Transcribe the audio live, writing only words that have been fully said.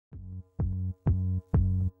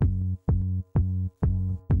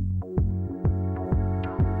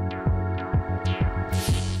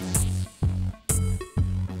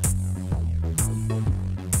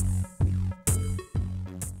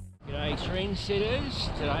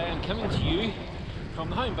trendsetters. Today I'm coming to you from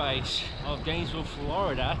the home base of Gainesville,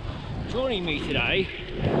 Florida. Joining me today,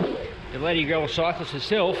 the Lady Gravel Cyclist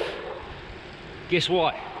herself. Guess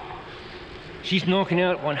what? She's knocking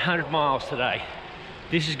out 100 miles today.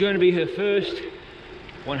 This is going to be her first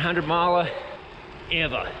 100 miler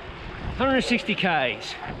ever. 160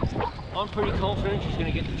 Ks. I'm pretty confident she's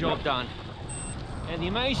going to get the job done. And the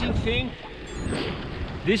amazing thing,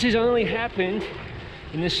 this has only happened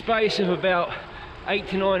in the space of about 8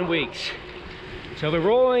 to 9 weeks. So we're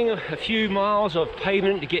rolling a few miles of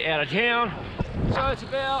pavement to get out of town. So it's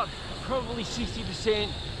about probably 60%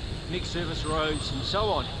 mixed surface roads and so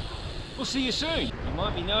on. We'll see you soon. You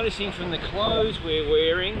might be noticing from the clothes we're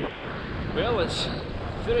wearing, well, it's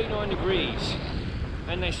 39 degrees.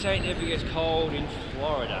 And they say it never gets cold in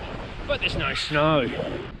Florida, but there's no snow.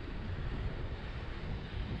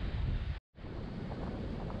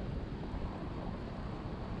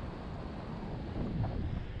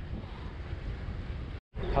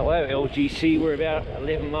 Hello LGC, we're about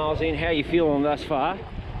 11 miles in. How are you feeling thus far?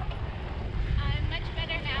 I'm much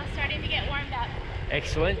better now, starting to get warmed up.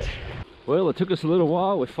 Excellent. Well, it took us a little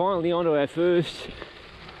while. We're finally onto our first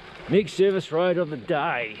mixed service road of the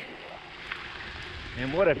day.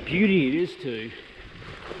 And what a beauty it is too.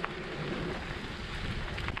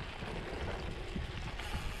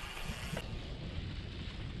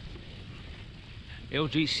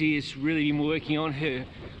 LGC has really been working on her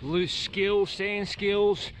loose skills, sand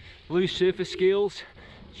skills, loose surface skills.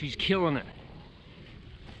 She's killing it.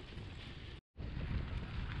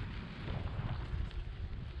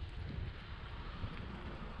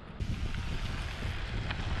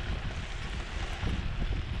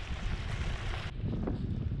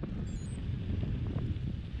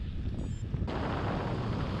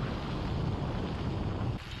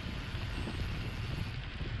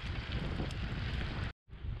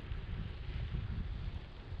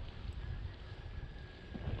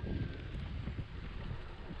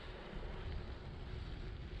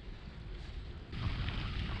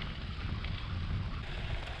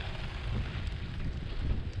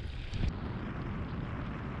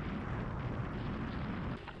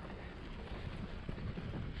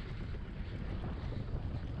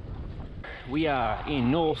 We are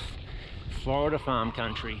in North Florida farm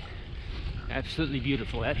country. Absolutely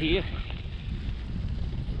beautiful out here.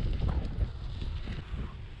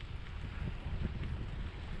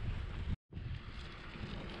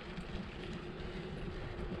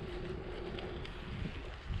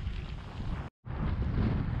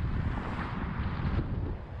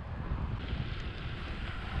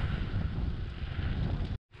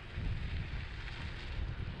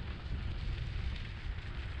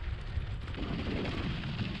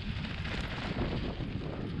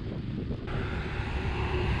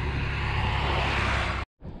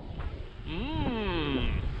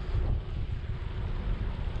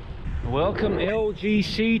 Welcome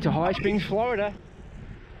LGC to High Springs, Florida.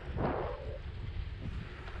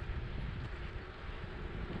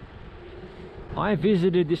 I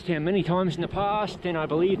visited this town many times in the past, and I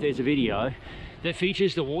believe there's a video that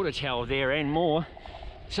features the water tower there and more.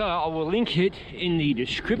 So I will link it in the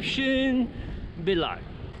description below.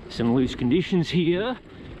 Some loose conditions here.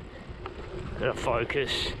 Gotta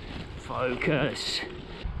focus, focus.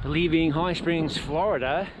 Leaving High Springs,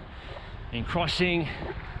 Florida and crossing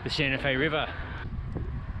the Santa Fe River.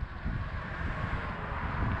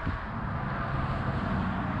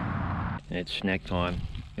 It's snack time.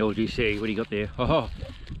 LGC, what do you got there? Oh,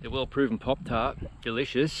 the well-proven Pop-Tart.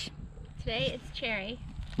 Delicious. Today it's cherry.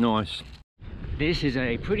 Nice. This is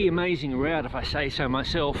a pretty amazing route, if I say so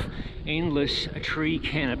myself. Endless tree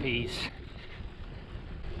canopies.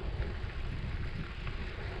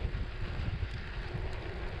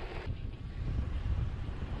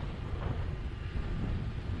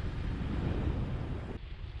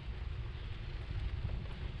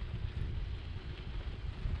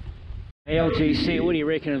 LGC, what do you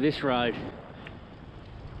reckon of this road? This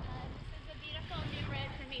is a beautiful new road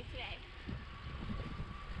for me today.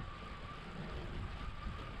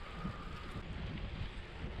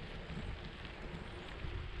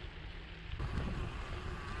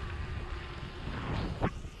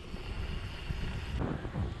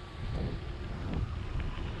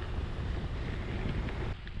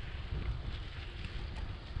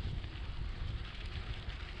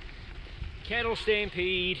 Cattle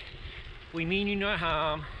stampede. We mean you no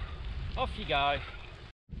harm. Off you go.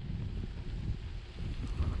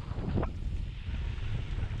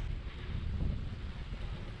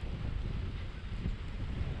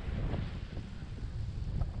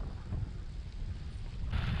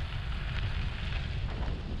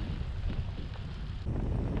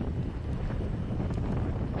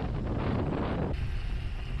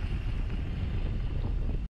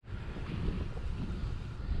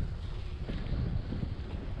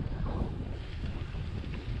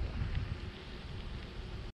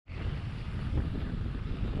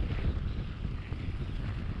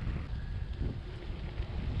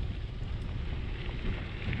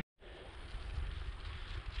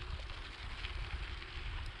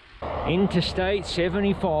 Interstate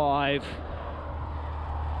 75.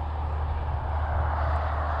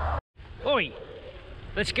 Oi,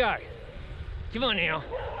 let's go. Come on now.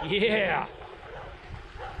 Yeah.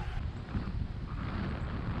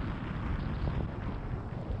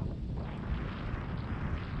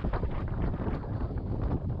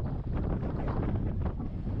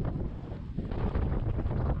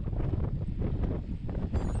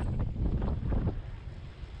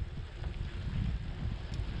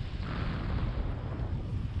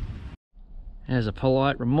 As a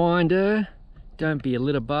polite reminder, don't be a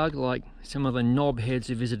litter bug like some of the knobheads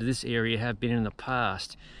who visited this area have been in the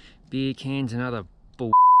past. Beer cans and other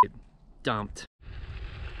bullshit dumped.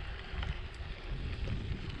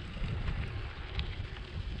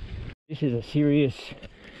 This is a serious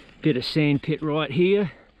bit of sand pit right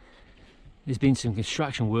here. There's been some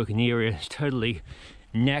construction work in the area. It's totally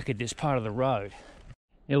knackered this part of the road.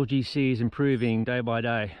 LGC is improving day by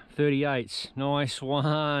day. 38s, nice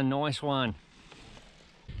one, nice one.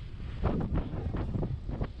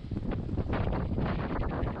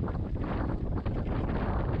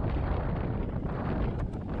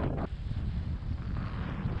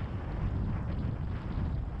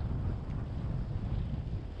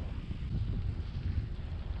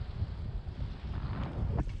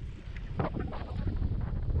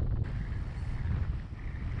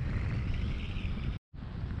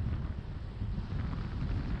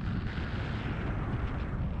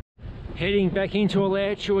 Heading back into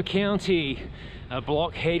Alachua County, a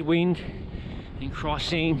block headwind and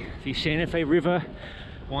crossing the Santa Fe River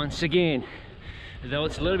once again. Though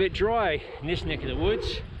it's a little bit dry in this neck of the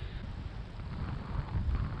woods.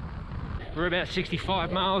 We're about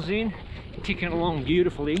 65 miles in, ticking along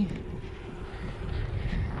beautifully.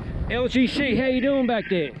 LGC, how you doing back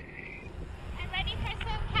there? I'm ready for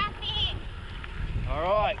some caffeine. All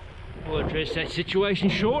right, we'll address that situation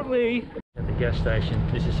shortly. At the gas station,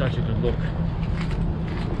 this is such a good look.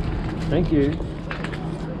 Thank you.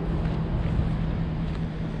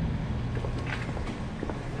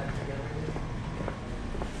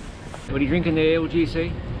 What are you drinking there,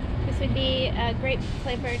 LGC? This would be a grape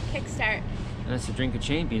flavored kickstart. That's the drink of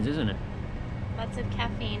champions, isn't it? Lots of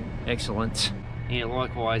caffeine. Excellent. Yeah,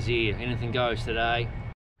 likewise here. Anything goes today.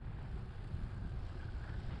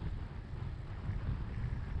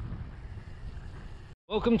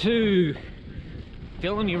 Welcome to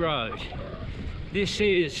Bellamy Road. This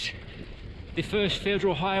is the first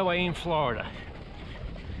federal highway in Florida.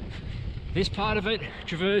 This part of it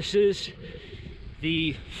traverses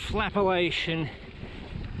the Flappalachian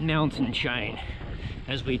mountain chain,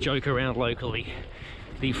 as we joke around locally,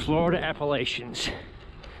 the Florida Appalachians.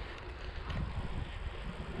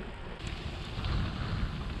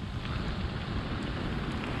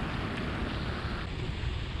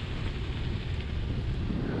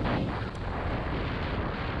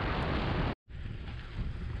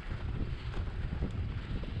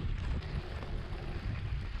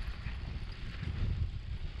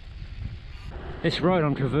 This road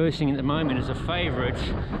I'm traversing at the moment is a favourite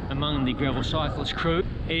among the gravel cyclist crew.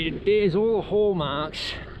 It bears all the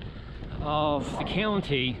hallmarks of the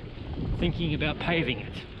county thinking about paving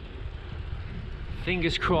it.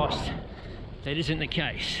 Fingers crossed that isn't the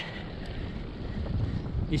case.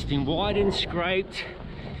 It's been widened, scraped,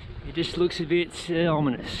 it just looks a bit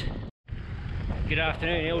ominous. Good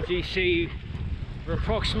afternoon, LGC. We're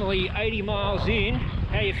approximately 80 miles in.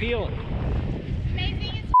 How you feeling? Amazing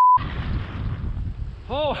as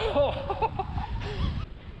Oh.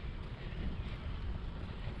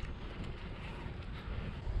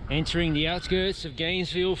 Entering the outskirts of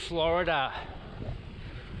Gainesville, Florida.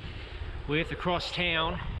 We have to cross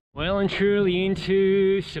town. Well and truly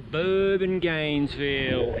into suburban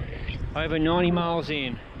Gainesville. Over 90 miles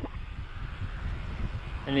in.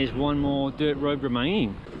 And there's one more dirt road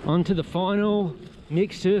remaining. On to the final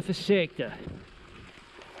mixed surface sector.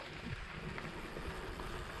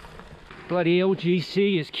 Bloody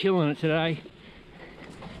LGC is killing it today.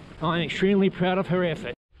 I'm extremely proud of her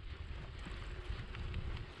effort.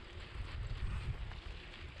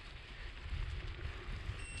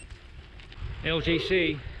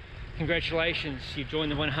 LGC, congratulations, you've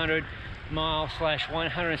joined the 100 mile /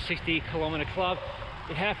 160 kilometer club.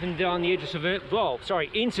 It happened on the edge of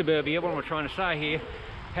in suburbia, what am I trying to say here?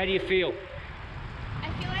 How do you feel? I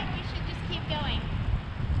feel like we should just keep going.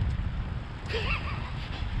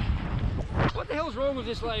 What the hell's wrong with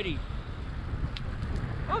this lady?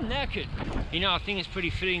 I'm knackered. You know, I think it's pretty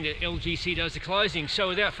fitting that LGC does the closing, so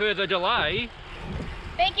without further delay...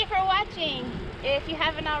 Thank you for watching. If you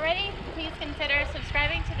haven't already, please consider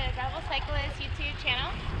subscribing to the Gravel Cyclist YouTube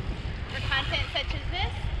channel for content such as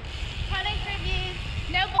this, product reviews,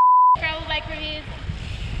 no gravel bike reviews,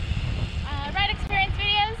 ride experience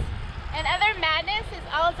videos, and other madness.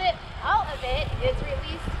 All of it is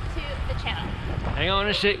released to the channel. Hang on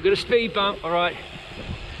a sec, got a speed bump. All right.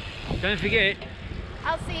 Don't forget.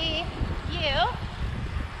 I'll see you,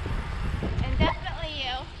 and definitely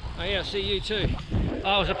you. Oh yeah, I'll see you too.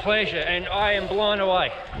 Oh, it was a pleasure, and I am blown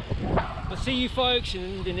away. I'll see you folks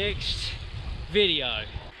in the next video.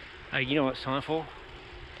 Hey, you know what it's time for?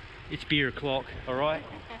 It's beer o'clock, all right?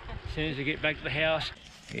 As soon as I get back to the house,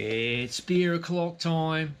 it's beer o'clock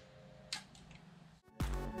time.